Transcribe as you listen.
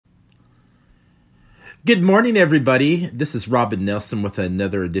Good morning, everybody. This is Robin Nelson with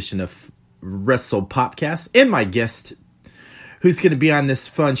another edition of Wrestle Popcast. And my guest who's going to be on this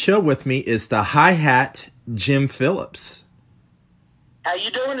fun show with me is the hi-hat Jim Phillips. How you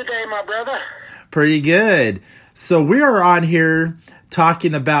doing today, my brother? Pretty good. So we are on here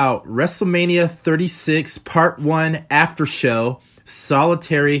talking about Wrestle Mania 36 Part 1 After Show,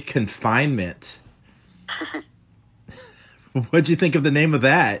 Solitary Confinement. What'd you think of the name of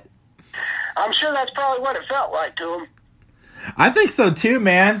that? I'm sure that's probably what it felt like to him. I think so too,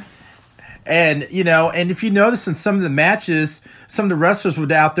 man. And, you know, and if you notice in some of the matches, some of the wrestlers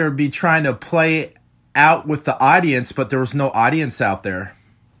would out there be trying to play out with the audience, but there was no audience out there.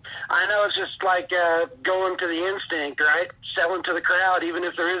 I know, it's just like going to the instinct, right? Selling to the crowd, even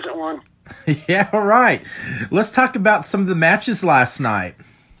if there isn't one. Yeah, all right. Let's talk about some of the matches last night.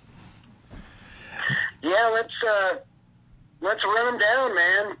 Yeah, let's run them down,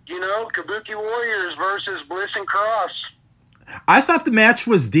 man. You know, Kabuki Warriors versus Bliss and Cross. I thought the match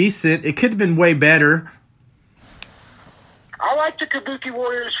was decent. It could have been way better. I like the Kabuki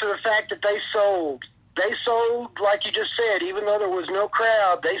Warriors for the fact that they sold. They sold, like you just said, even though there was no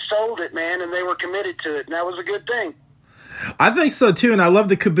crowd, they sold it, man, and they were committed to it, and that was a good thing. I think so, too, and I love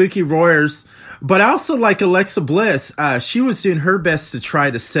the Kabuki Warriors, but I also like Alexa Bliss. She was doing her best to try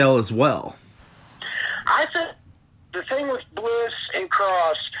to sell as well. I think the thing with Bliss and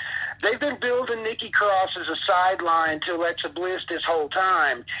Cross, they've been building Nikki Cross as a sideline to Alexa Bliss this whole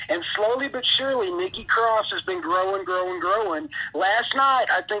time. And slowly but surely, Nikki Cross has been growing. Last night,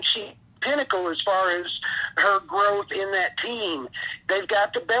 I think she pinnacle as far as her growth in that team. They've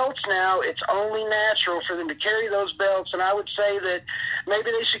got the belts now. It's only natural for them to carry those belts. And I would say that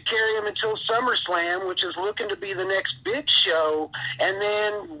maybe they should carry them until SummerSlam, which is looking to be the next big show, and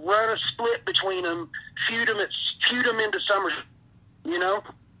then run a split between them, feud them into SummerSlam, you know?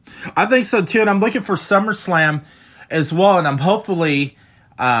 I think so too, and I'm looking for SummerSlam as well, and I'm hopefully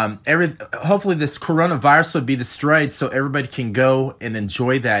this coronavirus will be destroyed so everybody can go and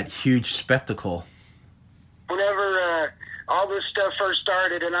enjoy that huge spectacle. Whenever all this stuff first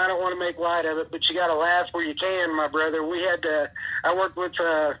started, and I don't want to make light of it, but you got to laugh where you can, my brother. I worked with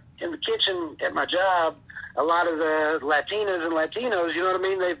in the kitchen at my job a lot of the Latinas and Latinos. You know what I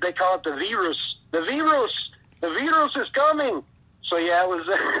mean? They call it the virus. The virus is coming. So, yeah, it was.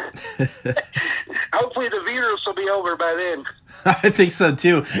 Hopefully the virus will be over by then. I think so,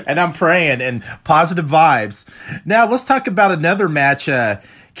 too. And I'm praying, and positive vibes. Now, let's talk about another match,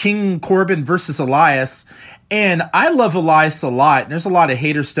 King Corbin versus Elias. And I love Elias a lot. There's a lot of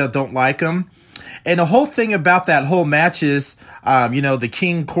haters that don't like him. And the whole thing about that whole match is, the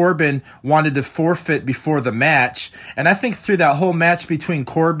King Corbin wanted to forfeit before the match. And I think through that whole match between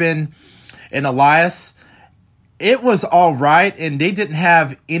Corbin and Elias, it was all right, and they didn't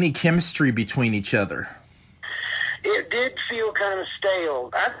have any chemistry between each other. It did feel kind of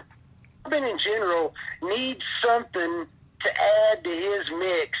stale. Corbin in general needs something to add to his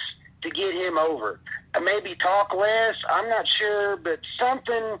mix to get him over. Maybe talk less, I'm not sure, but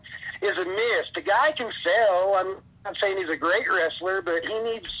something is amiss. The guy can sell. I'm not saying he's a great wrestler, but he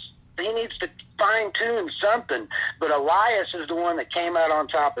needs to fine-tune something. But Elias is the one that came out on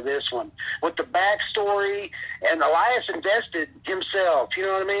top of this one with the backstory, and Elias invested himself, you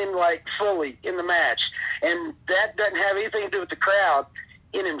know what I mean, like fully in the match. And that doesn't have anything to do with the crowd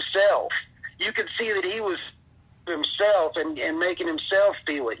in himself. You could see that he was himself and making himself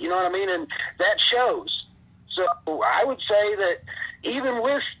feel it, you know what I mean? And that shows. So I would say that even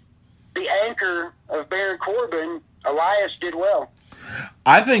with the anchor of Baron Corbin, Elias did well.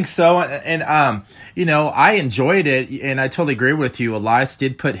 I think so, and I enjoyed it, and I totally agree with you. Elias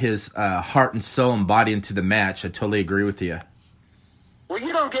did put his heart and soul and body into the match. I totally agree with you. Well,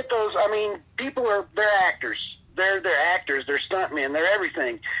 you don't get those. I mean, they're actors. They're actors. They're stuntmen. They're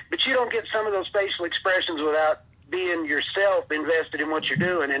everything. But you don't get some of those facial expressions without being yourself invested in what you're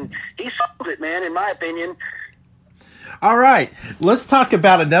doing. And he sold it, man, in my opinion. All right, let's talk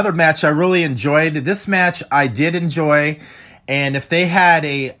about another match I really enjoyed. This match I did enjoy. And if they had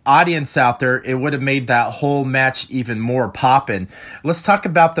a audience out there, it would have made that whole match even more poppin'. Let's talk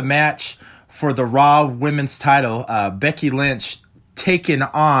about the match for the Raw Women's title. Becky Lynch taking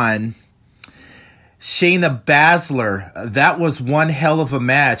on Shayna Baszler. That was one hell of a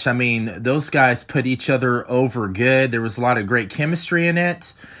match. I mean, those guys put each other over good. There was a lot of great chemistry in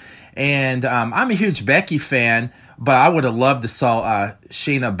it. And I'm a huge Becky fan, but I would have loved to saw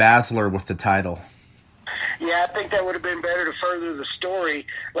Shayna Baszler with the title. Yeah, I think that would have been better to further the story.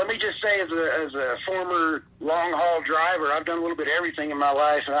 Let me just say, as a former long-haul driver, I've done a little bit of everything in my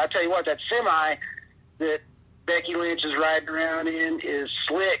life, and I tell you what, that semi that Becky Lynch is riding around in is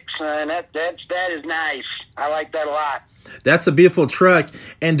slick, son. That is nice. I like that a lot. That's a beautiful truck.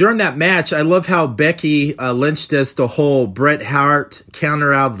 And during that match, I love how Becky Lynch does the whole Bret Hart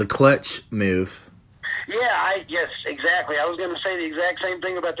counter out of the clutch move. Yeah, yes, exactly. I was going to say the exact same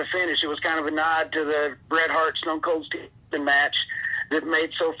thing about the finish. It was kind of a nod to the Bret Hart Stone Cold Steve match that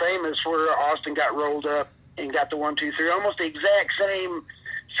made so famous, where Austin got rolled up and got the 1, 2, 3, almost the exact same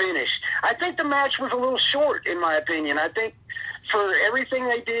finish. I think the match was a little short, in my opinion. I think for everything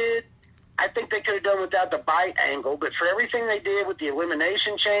they did, I think they could have done without the bite angle, but for everything they did with the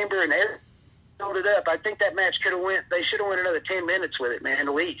Elimination Chamber and everything it up, I think that match could have went. They should have went another 10 minutes with it, man.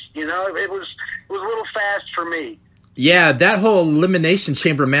 At least, it was a little fast for me. Yeah, that whole Elimination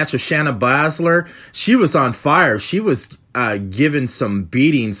Chamber match with Shayna Baszler, she was on fire. She was given some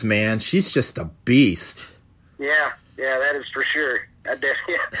beatings, man. She's just a beast. Yeah, that is for sure. I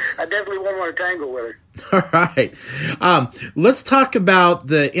definitely won't want to tangle with her. All right. Let's talk about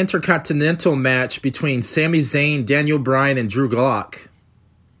the Intercontinental match between Sami Zayn, Daniel Bryan, and Drew Gulak.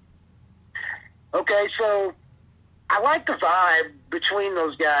 Okay, so I like the vibe between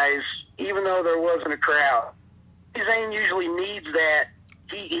those guys, even though there wasn't a crowd. Zayn usually needs that.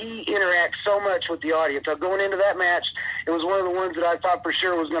 He interacts so much with the audience. So going into that match, it was one of the ones that I thought for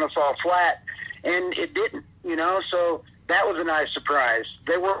sure was going to fall flat, and it didn't. So that was a nice surprise.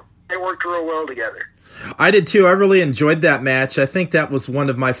 They worked real well together. I did too. I really enjoyed that match. I think that was one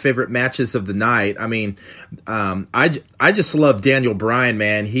of my favorite matches of the night. I mean, I just love Daniel Bryan,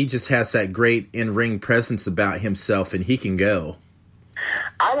 man. He just has that great in-ring presence about himself, and he can go.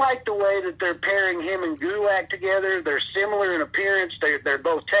 I like the way that they're pairing him and Gulak together. They're similar in appearance. They're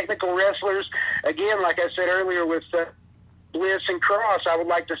both technical wrestlers. Again, like I said earlier with Bliss and Cross, I would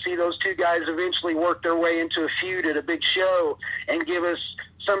like to see those two guys eventually work their way into a feud at a big show and give us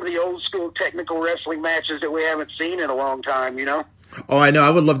some of the old school technical wrestling matches that we haven't seen in a long time, Oh, I know. I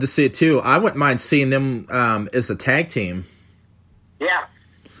would love to see it too. I wouldn't mind seeing them as a tag team. Yeah.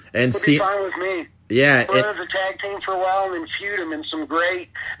 And it'd be fine with me. Yeah. Put them as a tag team for a while and then feud them in some great,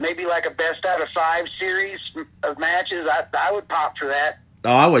 maybe like a best out of 5 series of matches. I would pop for that.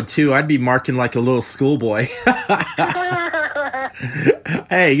 Oh, I would too. I'd be marking like a little schoolboy.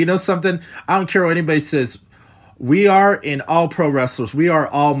 Hey, you know something? I don't care what anybody says. We are in all pro wrestlers. We are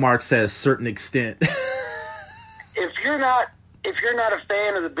all marks at a certain extent. If you're not a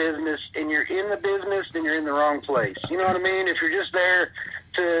fan of the business and you're in the business, then you're in the wrong place. You know what I mean? If you're just there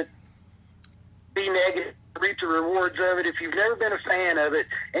to be negative, reap the rewards of it. If you've never been a fan of it,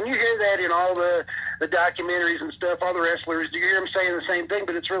 and you hear that in all the documentaries and stuff, all the wrestlers, you hear them saying the same thing,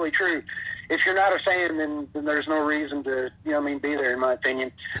 but it's really true. If you're not a fan, then there's no reason to, be there, in my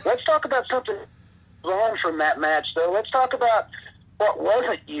opinion. Let's talk about something on from that match, though. Let's talk about what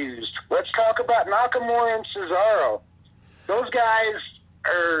wasn't used. Let's talk about Nakamura and Cesaro. Those guys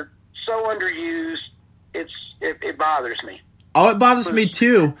are so underused, it bothers me. Oh, it bothers me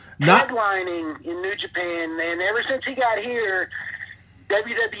too. Headlining in New Japan, and ever since he got here,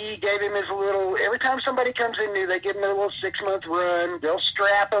 WWE gave him his little. Every time somebody comes in new, they give him their little 6-month run. They'll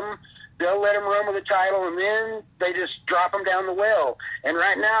strap him, they'll let him run with the title, and then they just drop him down the well. And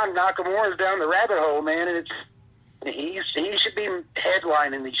right now, Nakamura's down the rabbit hole, man, and he should be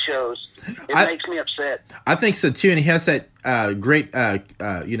headlining these shows. It makes me upset. I think so too, and he has that great,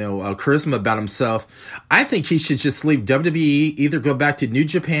 charisma about himself. I think he should just leave WWE, either go back to New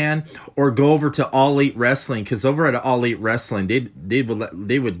Japan or go over to All Elite Wrestling. Because over at All Elite Wrestling, they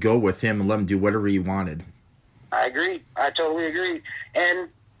would go with him and let him do whatever he wanted. I agree. I totally agree. And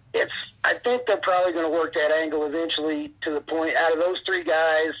I think they're probably going to work that angle eventually to the point. Out of those 3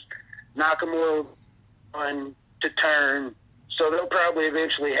 guys, Nakamura on to turn, so they'll probably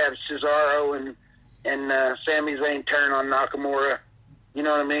eventually have Cesaro and Sami Zayn turn on Nakamura, you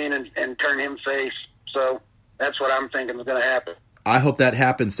know what I mean, and turn him face. So that's what I'm thinking is going to happen. I hope that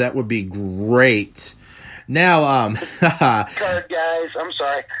happens. That would be great. Now, card guys, I'm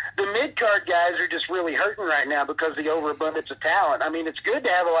sorry. The mid-card guys are just really hurting right now because of the overabundance of talent. I mean, it's good to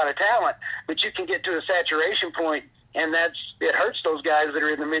have a lot of talent, but you can get to a saturation point, and it hurts those guys that are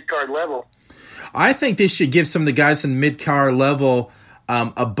in the mid-card level. I think they should give some of the guys in the mid-card level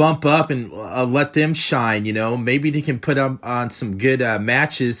a bump up and let them shine, Maybe they can put on some good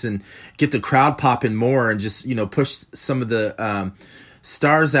matches and get the crowd popping more and just, push some of the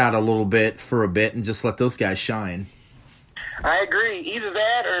stars out a little bit for a bit and just let those guys shine. I agree. Either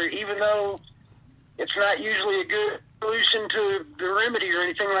that or even though it's not usually a good solution to the remedy or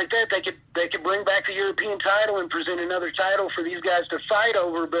anything like that, they could bring back the European title and present another title for these guys to fight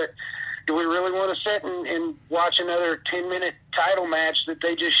over, but do we really want to sit and watch another 10-minute title match that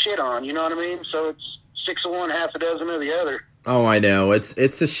they just shit on? You know what I mean? So it's 6 of one, half a dozen of the other. Oh, I know.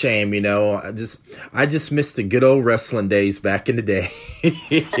 It's a shame, I just missed the good old wrestling days back in the day.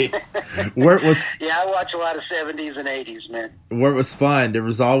 Where it was I watch a lot of 70s and 80s, man. Where it was fun. There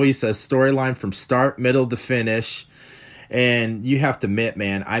was always a storyline from start, middle to finish. And you have to admit,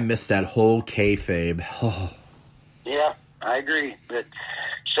 man, I missed that whole kayfabe. Oh. Yeah, I agree. But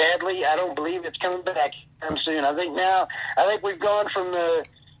sadly, I don't believe it's coming back soon. I think we've gone from it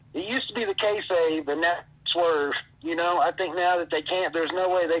used to be the kayfabe, and now swerve. I think now that they can't, there's no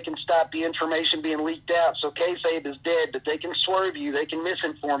way they can stop the information being leaked out. So kayfabe is dead, but they can swerve you, they can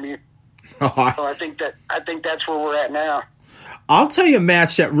misinform you. So I think that's where we're at now. I'll tell you a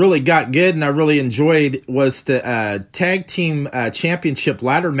match that really got good and I really enjoyed was the tag team championship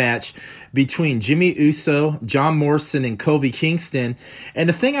ladder match between Jimmy Uso, John Morrison, and Kofi Kingston. And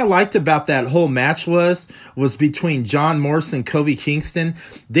the thing I liked about that whole match was between John Morrison and Kofi Kingston.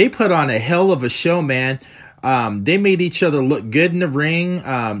 They put on a hell of a show, man. They made each other look good in the ring.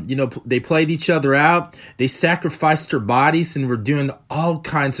 They played each other out. They sacrificed their bodies and were doing all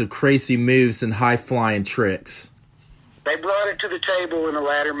kinds of crazy moves and high-flying tricks. They brought it to the table in a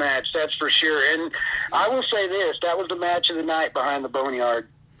ladder match, that's for sure. And I will say this, that was the match of the night behind the Boneyard.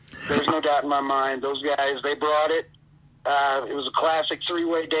 There's no doubt in my mind. Those guys, they brought it. It was a classic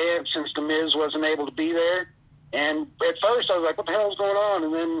three-way dance since The Miz wasn't able to be there. And at first I was like, what the hell is going on?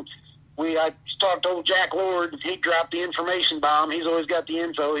 And then I talked to old Jack Lord. He dropped the information bomb. He's always got the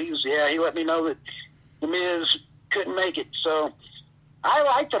info. He let me know that The Miz couldn't make it. So I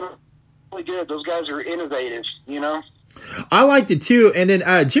liked them really good. Those guys are innovative, I liked it too. And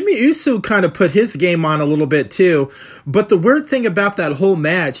then Jimmy Uso kind of put his game on a little bit too. But the weird thing about that whole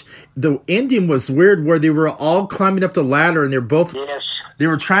match, the ending was weird where they were all climbing up the ladder and they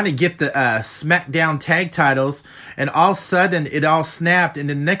were trying to get the SmackDown tag titles, and all of a sudden it all snapped, and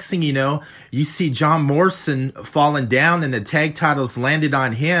the next thing you know, you see John Morrison falling down and the tag titles landed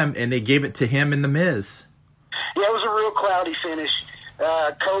on him and they gave it to him and The Miz. Yeah, it was a real cloudy finish.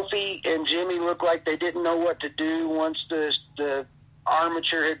 Kofi and Jimmy looked like they didn't know what to do once the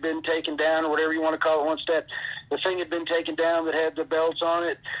armature had been taken down, or whatever you want to call it, once the thing had been taken down that had the belts on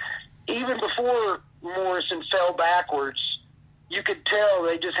it. Even before Morrison fell backwards, you could tell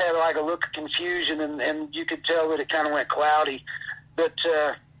they just had like a look of confusion, and you could tell that it kind of went cloudy. But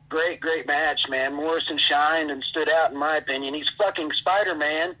great match, man. Morrison shined and stood out, in my opinion. He's fucking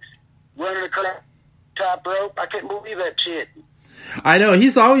Spider-Man running across top rope. I couldn't believe that shit. I know,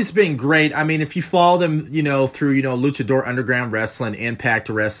 he's always been great. I mean, if you followed him, through, Luchador Underground Wrestling, Impact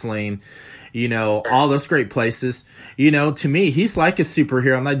Wrestling, all those great places, to me, he's like a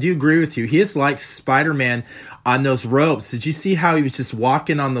superhero. And I do agree with you. He is like Spider-Man on those ropes. Did you see how he was just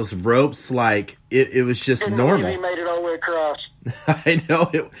walking on those ropes like it was just normal? He made it all the way across. I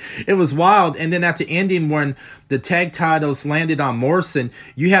know, it was wild. And then at the ending, when the tag titles landed on Morrison,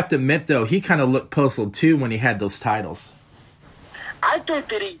 you have to admit, though, he kind of looked puzzled, too, when he had those titles. I think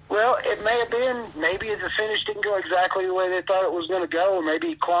that it may have been, maybe the finish didn't go exactly the way they thought it was going to go. Maybe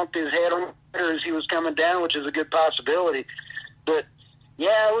he clunked his head on it as he was coming down, which is a good possibility. But,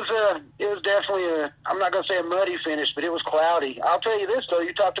 yeah, it was definitely I'm not going to say a muddy finish, but it was cloudy. I'll tell you this, though.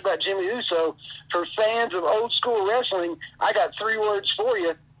 You talked about Jimmy Uso. For fans of old school wrestling, I got 3 words for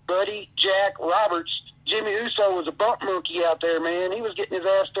you. Buddy Jack Roberts. Jimmy Uso was a bump monkey out there, man. He was getting his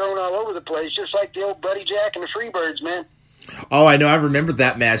ass thrown all over the place, just like the old Buddy Jack and the Freebirds, man. Oh, I know. I remember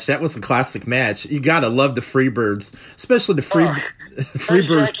that match. That was a classic match. You gotta love the Freebirds, especially the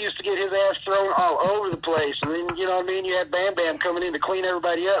Freebirds. Jack used to get his ass thrown all over the place, and then you had Bam Bam coming in to clean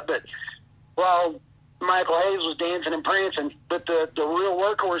everybody up. But while Michael Hayes was dancing and prancing, but the real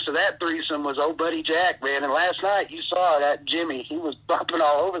workhorse of that threesome was old Buddy Jack, man. And last night you saw that Jimmy, he was bumping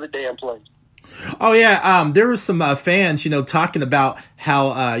all over the damn place. Oh, yeah. There were some fans, talking about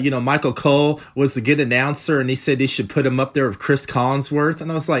how, Michael Cole was a good announcer, and he said they should put him up there with Chris Collinsworth. And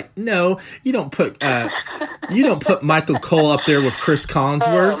I was like, no, you don't put Michael Cole up there with Chris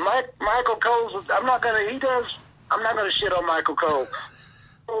Collinsworth. Michael Cole's, I'm not going to shit on Michael Cole.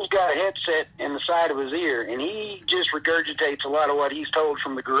 Cole's got a headset in the side of his ear, and he just regurgitates a lot of what he's told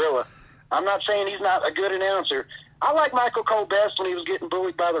from the gorilla. I'm not saying he's not a good announcer. I like Michael Cole best when he was getting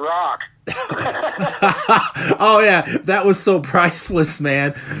bullied by The Rock. Oh, yeah. That was so priceless,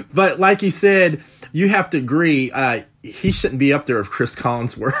 man. But like you said, you have to agree, he shouldn't be up there with Chris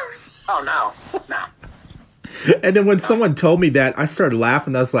Collinsworth. Oh, no. And then when someone told me that, I started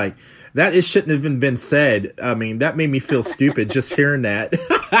laughing. I was like, it shouldn't have even been said. I mean, that made me feel stupid just hearing that.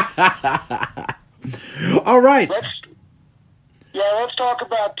 All right. Let's talk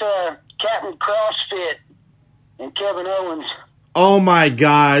about Captain CrossFit and Kevin Owens. Oh my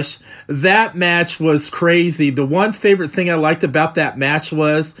gosh. That match was crazy. The one favorite thing I liked about that match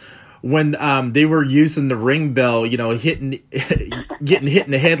was when they were using the ring bell, you know, getting hit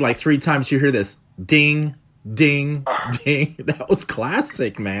in the head like 3 times. You hear this ding, ding, ding. That was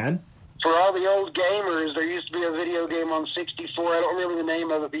classic, man. For all the old gamers, there used to be a video game on 64. I don't remember the name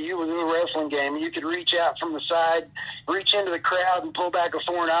of it, but it was a wrestling game. You could reach out from the side, reach into the crowd, and pull back a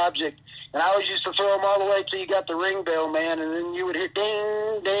foreign object. And I always used to throw them all the way till you got the ring bell, man, and then you would hit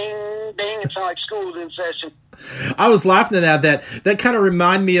ding, ding, ding. It sounded like school was in session. I was laughing at that. That kind of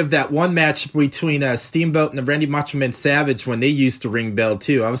reminded me of that one match between Steamboat and the Randy Macho Man Savage when they used the ring bell,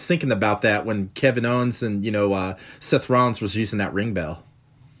 too. I was thinking about that when Kevin Owens and, Seth Rollins was using that ring bell.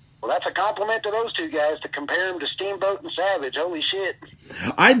 Well, that's a compliment to those two guys to compare them to Steamboat and Savage. Holy shit.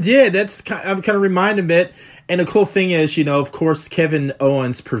 I did. I'm kind of reminded of it. And the cool thing is, of course, Kevin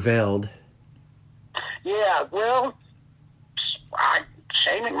Owens prevailed. Yeah, well,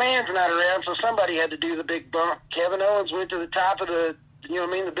 Shane McMahon's not around, so somebody had to do the big bump. Kevin Owens went to the top of the,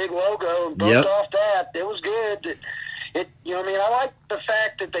 the big logo and bumped off that. It was good. I like the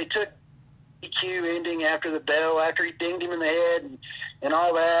fact that they took EQ ending after the bell, after he dinged him in the head and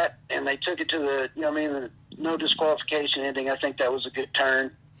all that, and they took it to the, the no disqualification ending. I think that was a good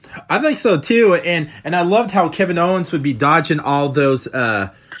turn. I think so too, and I loved how Kevin Owens would be dodging all those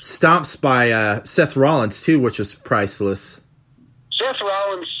stomps by Seth Rollins too, which was priceless. Seth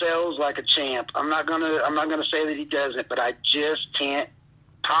Rollins sells like a champ. I'm not gonna say that he doesn't, but I just can't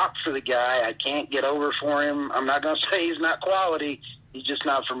talk for the guy. I can't get over for him. I'm not gonna say he's not quality. He's just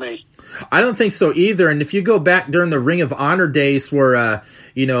not for me. I don't think so either. And if you go back during the Ring of Honor days where,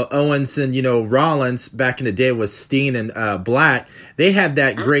 Owens and, Rollins back in the day was Steen and Black, they had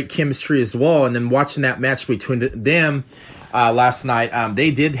that great chemistry as well. And then watching that match between them last night, they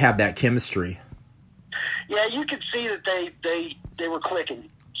did have that chemistry. Yeah, you could see that they were clicking,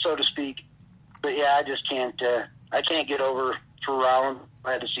 so to speak. But yeah, I just can't. I can't get over for Rollins.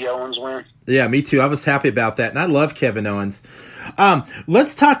 I had to see Owens win. Yeah, me too. I was happy about that, and I love Kevin Owens.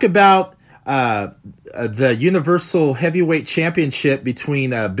 Let's talk about the Universal Heavyweight Championship between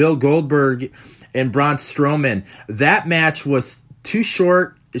Bill Goldberg and Braun Strowman. That match was too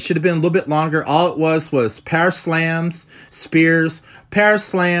short. It should have been a little bit longer. All it was power slams, spears, power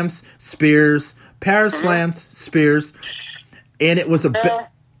slams, spears, power slams, spears, and it was a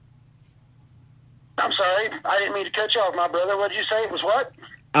I'm sorry. I didn't mean to cut you off, my brother. What did you say? It was what?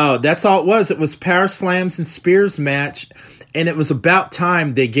 Oh, that's all it was. It was power slams and spears match, and it was about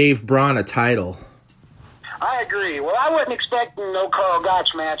time they gave Braun a title. I agree. Well, I wasn't expecting no Carl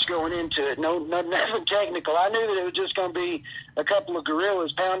Gotch match going into it. Nothing technical. I knew that it was just going to be a couple of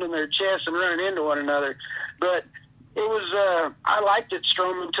gorillas pounding their chests and running into one another. But it was. I liked that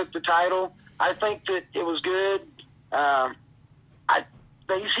Strowman took the title. I think that it was good.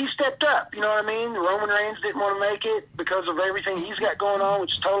 He stepped up, you know what I mean? Roman Reigns didn't want to make it because of everything he's got going on,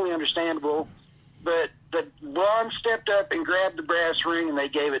 which is totally understandable. But Braun stepped up and grabbed the brass ring, and they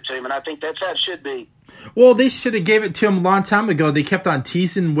gave it to him, and I think that's how it should be. Well, they should have gave it to him a long time ago. They kept on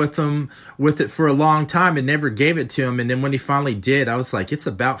teasing with it for a long time and never gave it to him. And then when he finally did, I was like, it's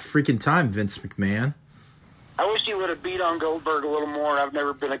about freaking time, Vince McMahon. I wish he would have beat on Goldberg a little more. I've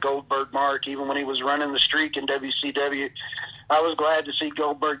never been a Goldberg mark, even when he was running the streak in WCW. I was glad to see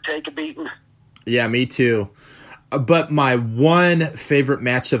Goldberg take a beating. Yeah, me too. But my one favorite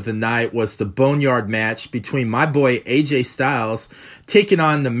match of the night was the Boneyard match between my boy AJ Styles taking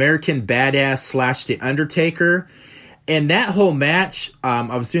on the American Badass / The Undertaker. And that whole match,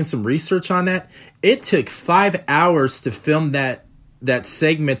 I was doing some research on that. It took 5 hours to film that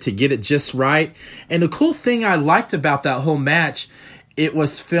segment to get it just right. And the cool thing I liked about that whole match, it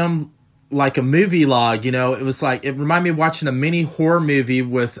was filmed like a movie log, it was like, it reminded me of watching a mini horror movie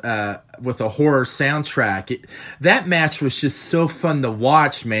with a horror soundtrack. That match was just so fun to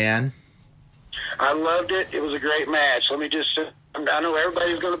watch, man. I loved it. It was a great match. Let me just, I know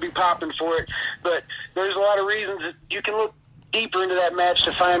everybody's going to be popping for it, but there's a lot of reasons that you can look deeper into that match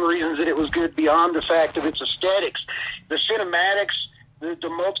to find reasons that it was good beyond the fact of its aesthetics. The cinematics, the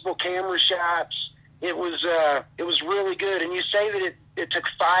multiple camera shots, it was really good. And you say that it took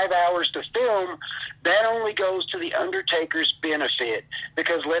 5 hours to film. That only goes to the Undertaker's benefit,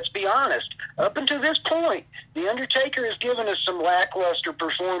 because let's be honest, up until this point, the Undertaker has given us some lackluster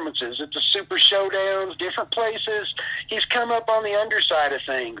performances at the Super Showdowns, different places. He's come up on the underside of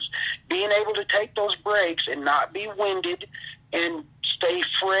things. Being able to take those breaks and not be winded, and stay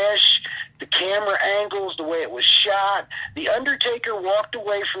fresh. The camera angles, the way it was shot. The Undertaker walked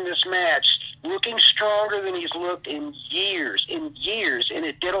away from this match looking stronger than he's looked in years, and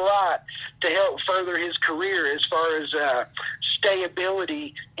it did a lot to help further his career as far as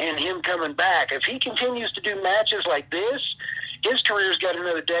stayability and him coming back. If he continues to do matches like this, his career's got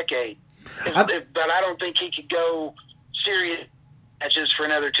another decade. But I don't think he could go serious matches for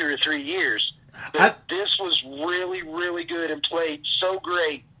another 2 or 3 years. But this was really, really good and played so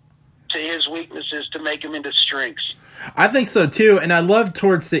great to his weaknesses to make him into strengths. I think so too, and I love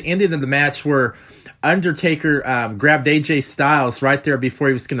towards the ending of the match where Undertaker grabbed AJ Styles right there before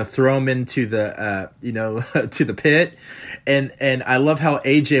he was going to throw him into the to the pit, and I love how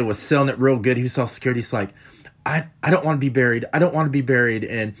AJ was selling it real good. He was all scared. He's like, I don't want to be buried. I don't want to be buried.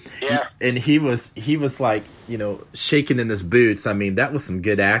 And and he was like, shaking in his boots. I mean, that was some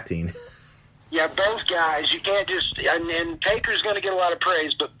good acting. Yeah, both guys. You can't just and Taker's going to get a lot of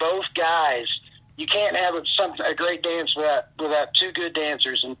praise, but both guys, you can't have a great dance without two good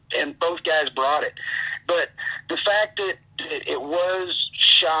dancers, and both guys brought it. But the fact that it was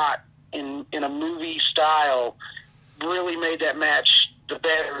shot in a movie style really made that match the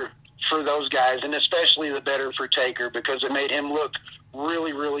better for those guys, and especially the better for Taker, because it made him look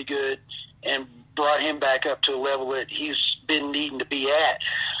really, really good and brought him back up to a level that he's been needing to be at.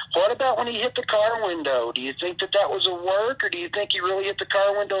 What about when he hit the car window? Do you think that was a work, or do you think he really hit the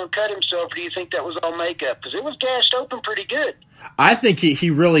car window and cut himself, or do you think that was all makeup? Because it was gashed open pretty good. I think he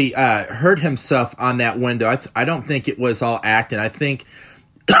really hurt himself on that window. I don't think it was all acting. I think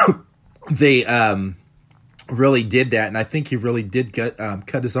they really did that, and I think he really did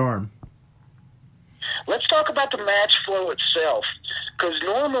cut his arm. Let's talk about the match flow itself, because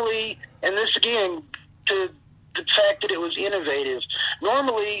normally, and this again, to the fact that it was innovative,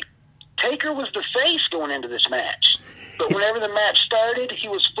 normally Taker was the face going into this match, but whenever the match started, he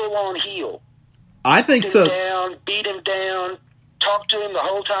was full on heel. I think so. Beat him down, talked to him the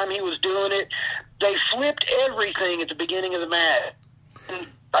whole time he was doing it. They flipped everything at the beginning of the match. And,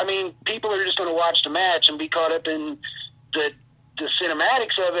 I mean, people are just going to watch the match and be caught up in the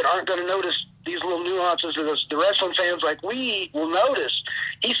cinematics of it, aren't going to notice these little nuances that the wrestling fans like we will notice.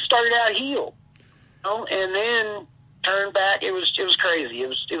 He started out heel, and then turned back. It was crazy.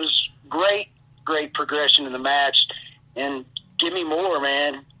 It was great progression in the match, and give me more,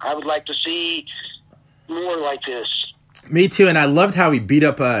 man. I would like to see more like this. Me too, and I loved how he beat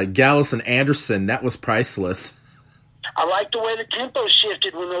up Gallows and Anderson. That was priceless. I liked the way the tempo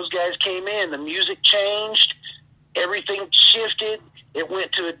shifted when those guys came in. The music changed. Everything shifted. It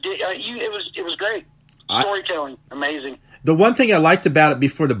went to it was great. Storytelling, amazing. The one thing I liked about it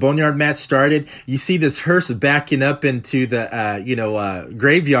before the Boneyard match started, you see this hearse backing up into the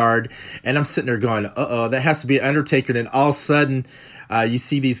graveyard, and I'm sitting there going, uh-oh, that has to be Undertaker. And all of a sudden, you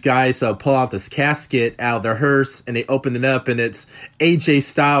see these guys pull out this casket out of their hearse, and they open it up, and it's AJ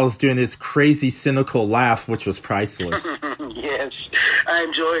Styles doing his crazy, cynical laugh, which was priceless. Yes, I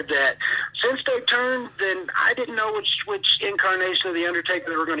enjoyed that. Since they turned, then I didn't know which incarnation of The Undertaker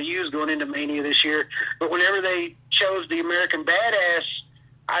they were going to use going into Mania this year, but whenever they chose the American Badass,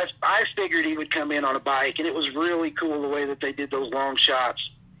 I figured he would come in on a bike, and it was really cool the way that they did those long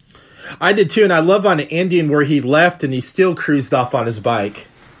shots. I did too, and I love on the Indian where he left and he still cruised off on his bike.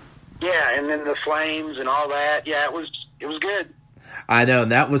 Yeah, and then the flames and all that. Yeah, it was good. I know,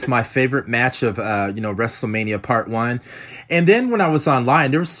 and that was my favorite match of WrestleMania Part 1. And then when I was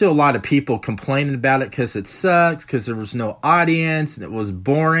online, there was still a lot of people complaining about it because it sucks, because there was no audience and it was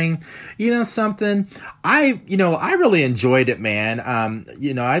boring. You know something? I really enjoyed it, man.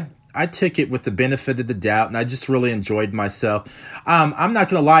 I took it with the benefit of the doubt, and I just really enjoyed myself. I'm not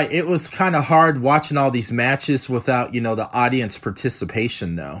going to lie, it was kind of hard watching all these matches without, the audience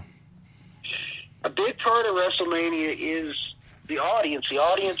participation, though. A big part of WrestleMania is the audience. The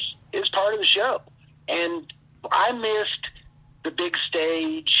audience is part of the show. And I missed the big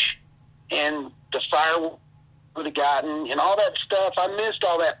stage and the fireworks would have gotten and all that stuff. I missed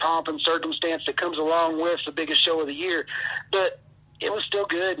all that pomp and circumstance that comes along with the biggest show of the year. But it was still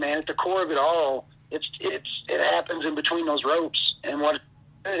good, man. At the core of it all, it happens in between those ropes. And what,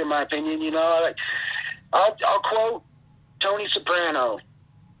 in my opinion, I'll quote Tony Soprano.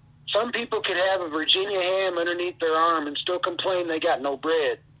 Some people could have a Virginia ham underneath their arm and still complain they got no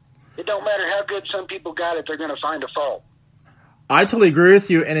bread. It don't matter how good some people got it, they're going to find a fault. I totally agree with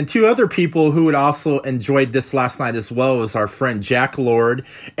you. And then two other people who had also enjoyed this last night as well was our friend Jack Lord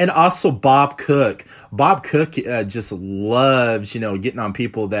and also Bob Cook. Bob Cook just loves, getting on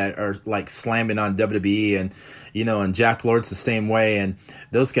people that are like slamming on WWE, and Jack Lord's the same way. And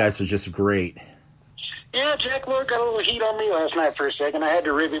those guys are just great. Yeah, Jack Lord got a little heat on me last night for a second. I had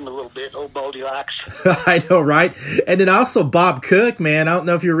to rib him a little bit, old Baldy Locks. I know, right? And then also Bob Cook, man. I don't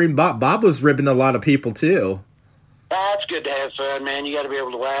know if you're reading Bob. Bob was ribbing a lot of people, too. It's good to have fun, man. You got to be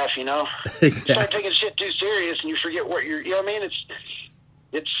able to laugh, you know? Exactly. You start taking shit too serious and you forget what you're, you know what I mean?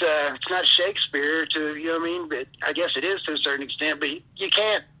 It's not Shakespeare to, you know what I mean? But I guess it is to a certain extent, but you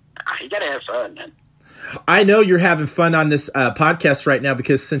can't, you got to have fun, man. I know you're having fun on this podcast right now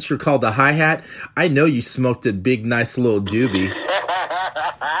because since you're called the Hi-Hat, I know you smoked a big, nice little doobie.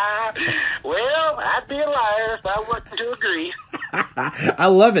 Well, I'd be a liar if I wasn't to agree. I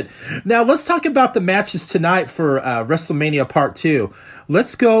love it. Now, let's talk about the matches tonight for WrestleMania Part 2.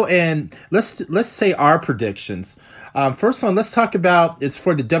 Let's go and let's say our predictions. First one, let's talk about, it's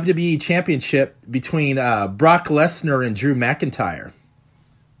for the WWE Championship between Brock Lesnar and Drew McIntyre.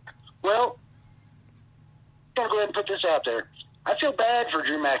 Well, I'm going to go ahead and put this out there. I feel bad for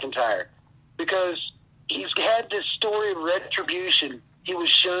Drew McIntyre because he's had this story of retribution. He was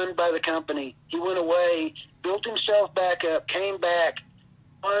shunned by the company. He went away, built himself back up, came back,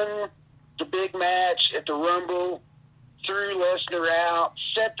 won the big match at the Rumble, threw Lesnar out,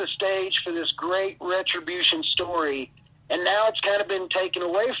 set the stage for this great retribution story, and now it's kind of been taken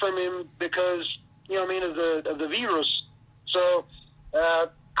away from him because, you know what I mean, of the virus. So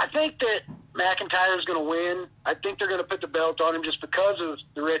I think that McIntyre is going to win. I think they're going to put the belt on him just because of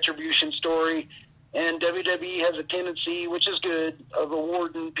the retribution story. And WWE has a tendency, which is good, of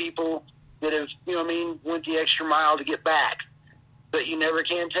awarding people that have, you know what I mean, went the extra mile to get back. But you never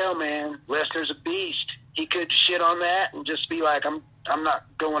can tell, man. Lesnar's a beast. He could shit on that and just be like, I'm not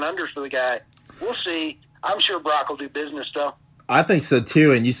going under for the guy. We'll see. I'm sure Brock will do business, though. I think so,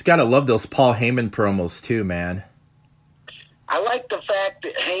 too. And you just got to love those Paul Heyman promos, too, man. I like the fact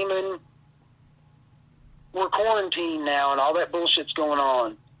that Heyman, we're quarantined now and all that bullshit's going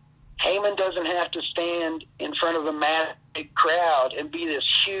on. Heyman doesn't have to stand in front of a massive crowd and be this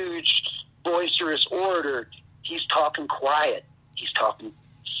huge, boisterous orator. He's talking quiet. He's talking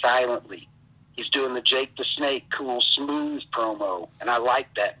silently. He's doing the Jake the Snake cool, smooth promo, and I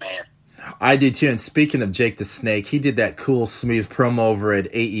like that, man. I do, too. And speaking of Jake the Snake, he did that cool, smooth promo over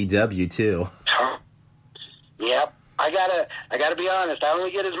at AEW, too. Yep. I gotta be honest. I only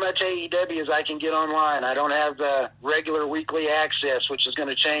get as much AEW as I can get online. I don't have the regular weekly access, which is going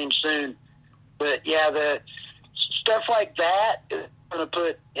to change soon. But yeah, the stuff like that is going to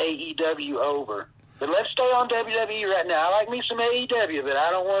put AEW over. But let's stay on WWE right now. I like me some AEW, but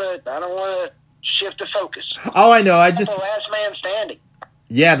I don't want to shift the focus. Oh, I know. The last man standing.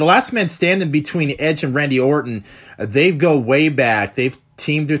 Yeah, the last man standing between Edge and Randy Orton, they go way back. They've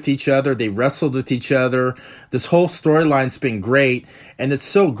teamed with each other. They wrestled with each other. This whole storyline's been great, and it's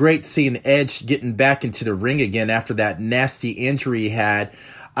so great seeing Edge getting back into the ring again after that nasty injury he had.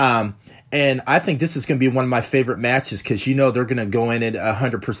 And I think this is going to be one of my favorite matches because, you know, they're going to go in at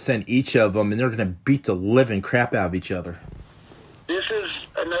 100% each of them, and they're going to beat the living crap out of each other. This is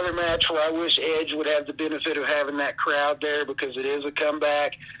another match where I wish Edge would have the benefit of having that crowd there because it is a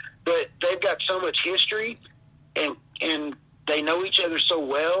comeback. But they've got so much history, and they know each other so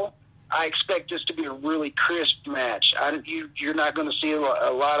well. I expect this to be a really crisp match. You're not going to see a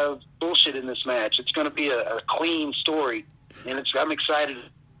lot of bullshit in this match. It's going to be a clean story, and I'm excited.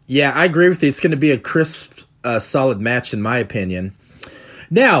 Yeah, I agree with you. It's going to be a crisp, solid match, in my opinion.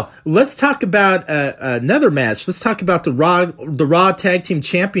 Now, let's talk about another match. Let's talk about the Raw Tag Team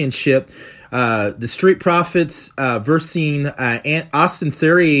Championship. The Street Profits versus Austin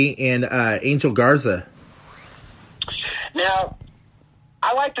Theory and Angel Garza. Now,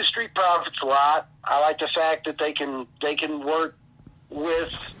 I like the Street Profits a lot. I like the fact that they can work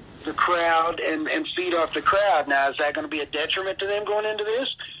with the crowd and feed off the crowd. Now, is that going to be a detriment to them going into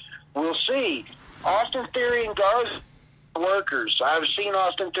this? We'll see. Austin Theory and Garza are workers. I've seen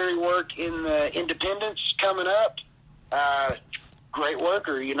Austin Theory work in the Independence coming up. Great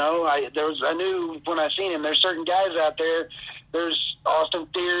worker, you know. I knew when I seen him. There's certain guys out there. There's Austin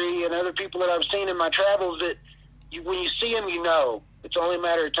Theory and other people that I've seen in my travels that when you see him, you know it's only a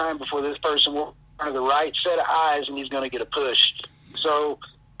matter of time before this person will have the right set of eyes and he's going to get a push. So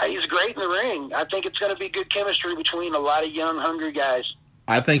he's great in the ring. I think it's going to be good chemistry between a lot of young, hungry guys.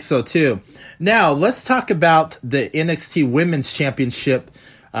 I think so, too. Now, let's talk about the NXT Women's Championship.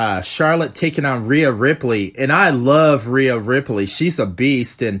 Charlotte taking on Rhea Ripley. And I love Rhea Ripley. She's a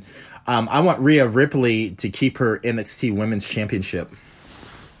beast. And I want Rhea Ripley to keep her NXT Women's Championship.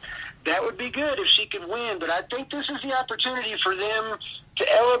 That would be good if she could win, but I think this is the opportunity for them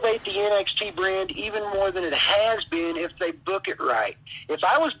to elevate the NXT brand even more than it has been if they book it right. If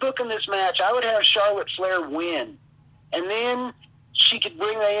I was booking this match, I would have Charlotte Flair win. And then she could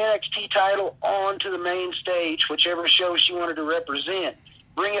bring the NXT title onto the main stage, whichever show she wanted to represent.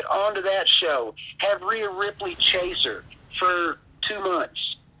 Bring it onto that show. Have Rhea Ripley chase her for 2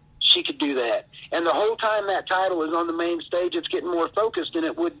 months. She could do that. And the whole time that title is on the main stage, it's getting more focused than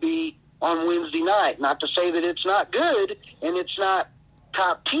it would be on Wednesday night. Not to say that it's not good and it's not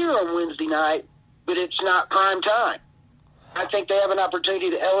top tier on Wednesday night, but it's not prime time. I think they have an opportunity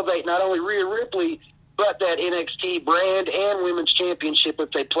to elevate not only Rhea Ripley, but that NXT brand and women's championship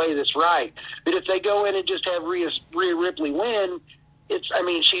if they play this right. But if they go in and just have Rhea Ripley win,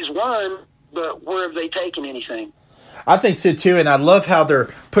 she's won, but where have they taken anything? I think so too, and I love how they're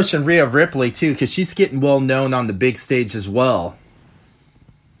pushing Rhea Ripley too, because she's getting well known on the big stage as well.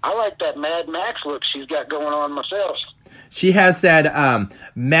 I like that Mad Max look she's got going on myself. She has that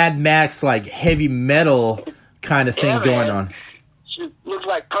Mad Max, like, heavy metal kind of thing going on. She looks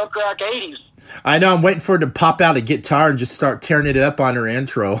like punk rock 80s. I know, I'm waiting for her to pop out a guitar and just start tearing it up on her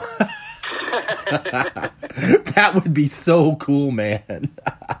intro. That would be so cool, man.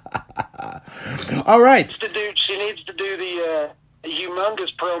 All right. She needs to do the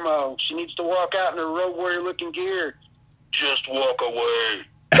humongous promo. She needs to walk out in her Road Warrior looking gear. Just walk away.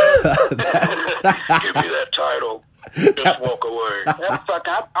 Give me that title. Just walk away. I'd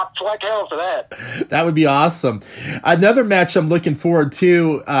like hell for that. That would be awesome. Another match I'm looking forward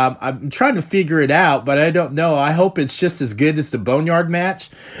to. I'm trying to figure it out, but I don't know. I hope it's just as good as the Boneyard match.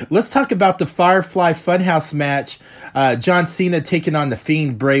 Let's talk about the Firefly Funhouse match. John Cena taking on the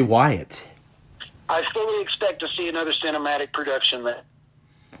Fiend Bray Wyatt. I fully expect to see another cinematic production there.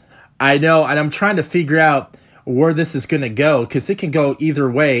 I know, and I'm trying to figure out where this is going to go, because it can go either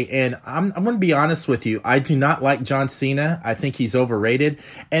way. And I'm going to be honest with you. I do not like John Cena. I think he's overrated.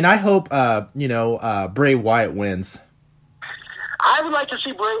 And I hope, Bray Wyatt wins. I would like to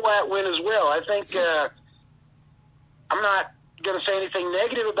see Bray Wyatt win as well. I think, I'm not going to say anything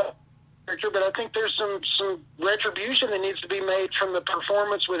negative about the character, but I think there's some retribution that needs to be made from the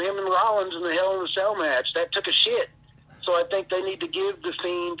performance with him and Rollins in the Hell in a Cell match. That took a shit. So I think they need to give the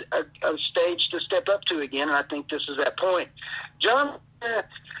Fiend a stage to step up to again, and I think this is that point. John,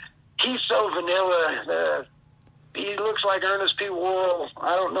 he's so vanilla. He looks like Ernest P. Worrell.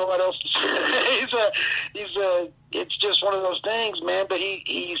 I don't know what else to say. It's just one of those things, man. But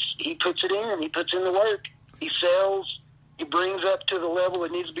he puts it in. He puts in the work. He sells. He brings up to the level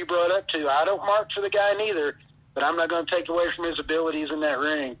it needs to be brought up to. I don't mark for the guy neither, but I'm not going to take away from his abilities in that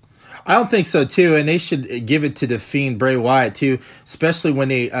ring. I don't think so, too, and they should give it to the Fiend Bray Wyatt, too, especially when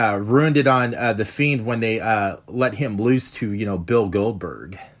they ruined it on the Fiend when they let him loose to, Bill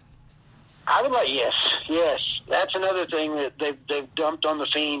Goldberg. I would like, yes. That's another thing that they've dumped on the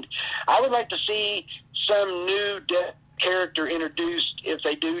Fiend. I would like to see some new character introduced if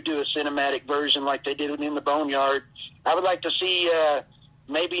they do a cinematic version like they did in the Boneyard. I would like to see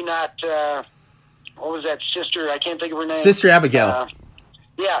maybe not, what was that sister? I can't think of her name. Sister Abigail.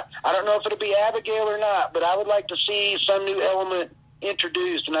 Yeah, I don't know if it'll be Abigail or not, but I would like to see some new element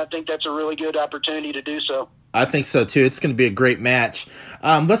introduced, and I think that's a really good opportunity to do so. I think so, too. It's going to be a great match.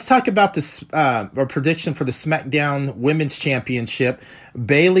 Let's talk about this our prediction for the SmackDown Women's Championship.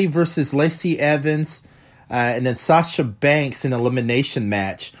 Bayley versus Lacey Evans, and then Sasha Banks in an elimination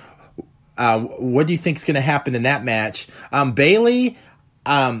match. What do you think is going to happen in that match? Bayley,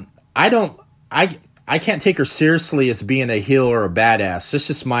 I can't take her seriously as being a heel or a badass. That's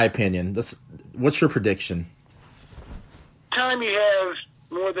just my opinion. What's your prediction? Time you have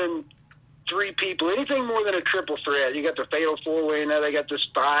more than 3 people, anything more than a triple threat, you got the Fatal 4-Way, now they got this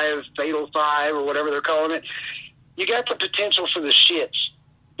Fatal 5, or whatever they're calling it. You got the potential for the shits,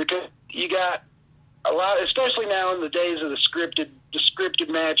 because you got a lot, especially now in the days of the scripted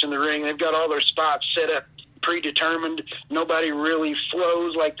match in the ring. They've got all their spots set up, predetermined. Nobody really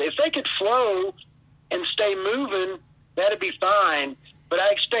flows if they could flow and stay moving, that'd be fine. But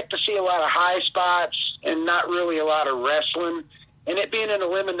I expect to see a lot of high spots and not really a lot of wrestling. And it being an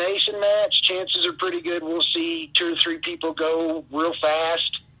elimination match, chances are pretty good we'll see 2 or 3 people go real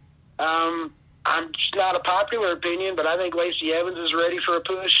fast. It's not a popular opinion, but I think Lacey Evans is ready for a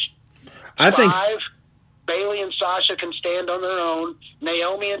push. I think Bayley and Sasha can stand on their own.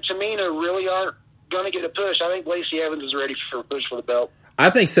 Naomi and Tamina really aren't going to get a push. I think Lacey Evans is ready for a push for the belt. I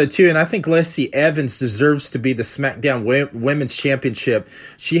think so, too, and I think Lacey Evans deserves to be the SmackDown Women's Championship.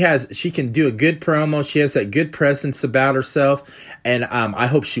 She can do a good promo. She has that good presence about herself, and I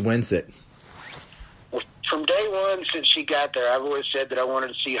hope she wins it. From day one, since she got there, I've always said that I wanted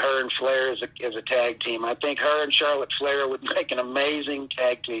to see her and Flair as a tag team. I think her and Charlotte Flair would make an amazing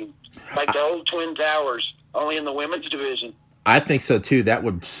tag team, like the old Twin Towers, only in the women's division. I think so too. That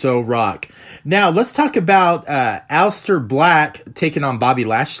would so rock. Now let's talk about Aleister Black taking on Bobby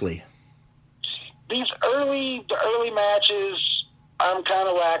Lashley. The early matches, I'm kind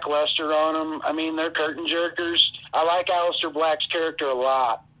of lackluster on them. I mean, they're curtain jerkers. I like Aleister Black's character a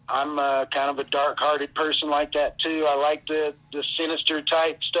lot. I'm kind of a dark-hearted person like that too. I like the sinister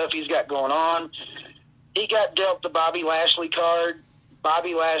type stuff he's got going on. He got dealt the Bobby Lashley card.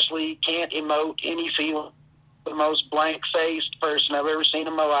 Bobby Lashley can't emote any feeling. The most blank-faced person I've ever seen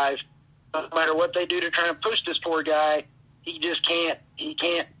in my life. No matter what they do to try and push this poor guy, he just can't. He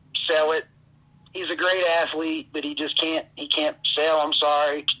can't sell it. He's a great athlete, but he just can't. He can't sell. I'm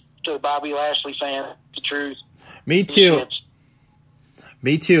sorry to a Bobby Lashley fan. The truth. Me too.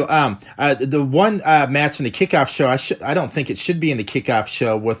 Me too. The one match in the kickoff show, I don't think it should be in the kickoff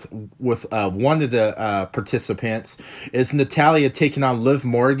show with one of the participants is Natalya taking on Liv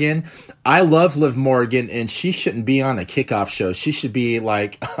Morgan. I love Liv Morgan, and she shouldn't be on a kickoff show. She should be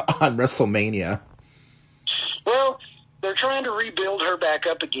like on WrestleMania. Well, they're trying to rebuild her back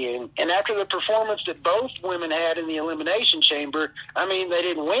up again, and after the performance that both women had in the Elimination Chamber, I mean, they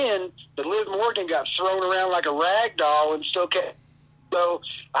didn't win, but Liv Morgan got thrown around like a rag doll and still kept. So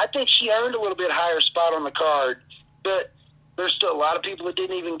I think she earned a little bit higher spot on the card, but there's still a lot of people that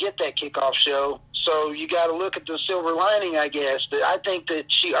didn't even get that kickoff show. So you got to look at the silver lining, I guess. But I think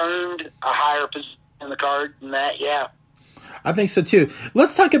that she earned a higher position in the card than that. Yeah, I think so too.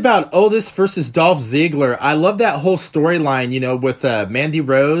 Let's talk about Otis versus Dolph Ziggler. I love that whole storyline, with Mandy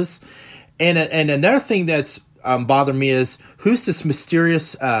Rose, and another thing that's bothered me is who's this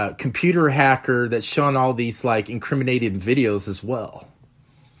mysterious computer hacker that's showing all these like incriminating videos as well.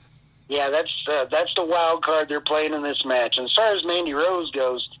 Yeah, that's the wild card they're playing in this match. And as far as Mandy Rose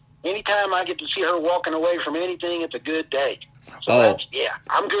goes, anytime I get to see her walking away from anything, it's a good day. So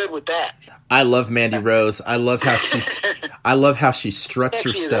I'm good with that. I love Mandy Rose. I love how she struts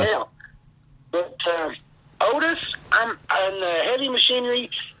her stuff. Hell. But Otis, I'm on the Heavy Machinery.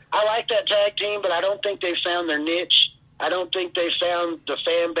 I like that tag team, but I don't think they found their niche. I don't think they found the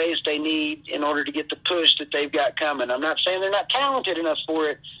fan base they need in order to get the push that they've got coming. I'm not saying they're not talented enough for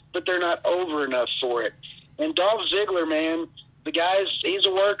it, but they're not over enough for it. And Dolph Ziggler, man, he's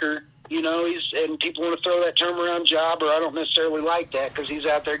a worker. And people want to throw that term around jobber. I don't necessarily like that because he's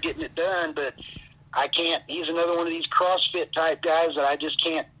out there getting it done, but I can't. He's another one of these CrossFit type guys that I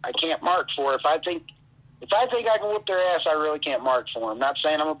can't mark for. If I think I can whoop their ass, I really can't mark for them. Not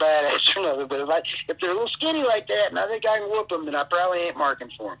saying I'm a badass or nothing, but if they're a little skinny like that and I think I can whoop them, then I probably ain't marking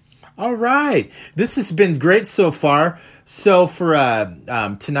for them. All right. This has been great so far. So for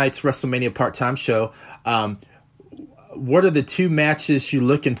tonight's WrestleMania part-time show, what are the two matches you're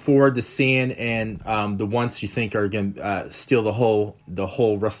looking forward to seeing and the ones you think are going to steal the whole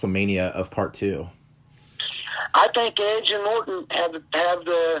WrestleMania of part two? I think Edge and Orton have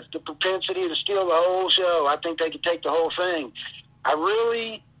the propensity to steal the whole show. I think they could take the whole thing. I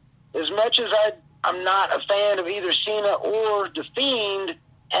really, as much as I'm not a fan of either Cena or The Fiend,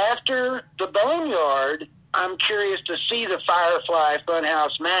 after the Boneyard, I'm curious to see the Firefly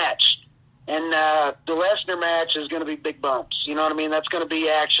Funhouse match. And the Lesnar match is going to be big bumps. You know what I mean? That's going to be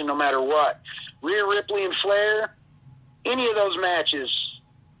action no matter what. Rhea Ripley and Flair, any of those matches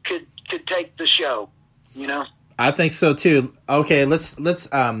could take the show, I think so too. Okay, let's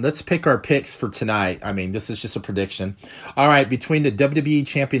pick our picks for tonight. I mean, this is just a prediction. All right, between the WWE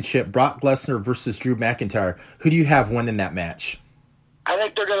Championship, Brock Lesnar versus Drew McIntyre, who do you have winning that match? I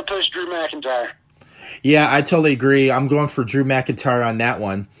think they're going to push Drew McIntyre. Yeah, I totally agree. I'm going for Drew McIntyre on that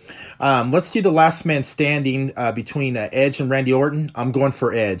one. Let's do the last man standing between Edge and Randy Orton. I'm going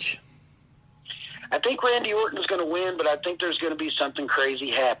for Edge. I think Randy Orton's going to win, but I think there's going to be something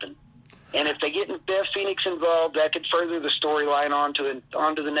crazy happen. And if they get Beth Phoenix involved, that could further the storyline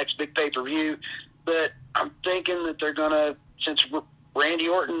onto the next big pay-per-view. But I'm thinking that they're going to, since Randy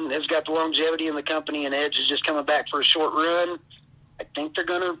Orton has got the longevity in the company and Edge is just coming back for a short run, I think they're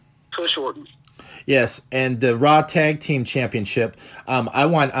going to push Orton. Yes, and the Raw Tag Team Championship, I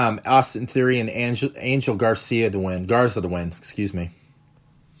want Austin Theory and Angel Garza to win, excuse me.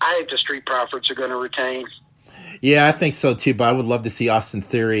 I think the Street Profits are going to retain. Yeah, I think so too, but I would love to see Austin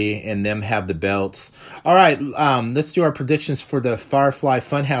Theory and them have the belts. All right, let's do our predictions for the Firefly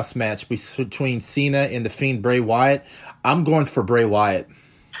Funhouse match between Cena and The Fiend Bray Wyatt. I'm going for Bray Wyatt.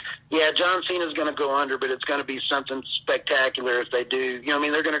 Yeah, John Cena's going to go under, but it's going to be something spectacular if they do.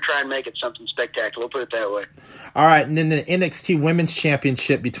 They're going to try and make it something spectacular. We'll put it that way. All right, and then the NXT Women's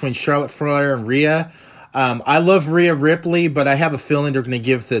Championship between Charlotte Flair and Rhea. I love Rhea Ripley, but I have a feeling they're going to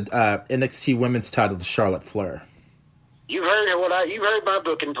give the NXT Women's title to Charlotte Flair. You've heard my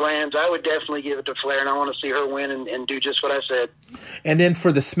booking plans. I would definitely give it to Flair, and I want to see her win and do just what I said. And then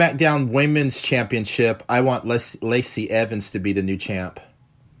for the SmackDown Women's Championship, I want Lacey Evans to be the new champ.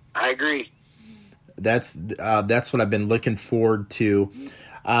 I agree. That's what I've been looking forward to.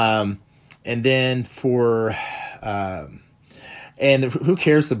 And then for and who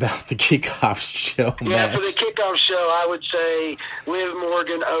cares about the kickoff show match? For the kickoff show, I would say Liv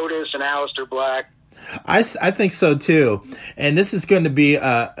Morgan, Otis, and Aleister Black. I think so too, and this is going to be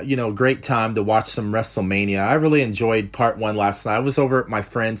a great time to watch some WrestleMania. I really enjoyed part 1 last night. I was over at my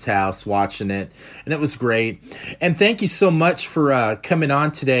friend's house watching it, and it was great. And thank you so much for coming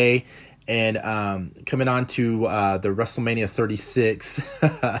on today and coming on to the WrestleMania 36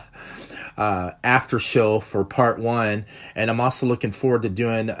 after show for part 1. And I'm also looking forward to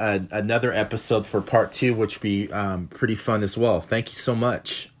doing another episode for part 2, which will be pretty fun as well. Thank you so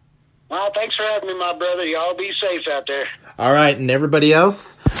much. Well, thanks for having me, my brother. Y'all be safe out there. All right, and everybody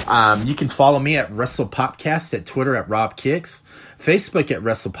else, you can follow me at Wrestle Popcast, at Twitter at Rob Kicks, Facebook at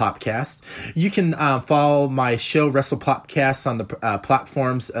Wrestle Popcast. You can follow my show, Wrestle Popcast, on the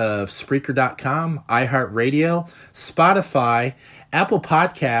platforms of Spreaker.com, iHeartRadio, Spotify, Apple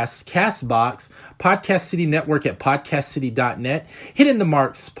Podcasts, CastBox, Podcast City Network at podcastcity.net, Hitting the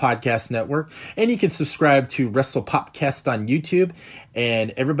Marks Podcast Network, and you can subscribe to Wrestle Popcast on YouTube.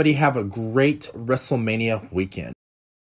 And everybody have a great WrestleMania weekend.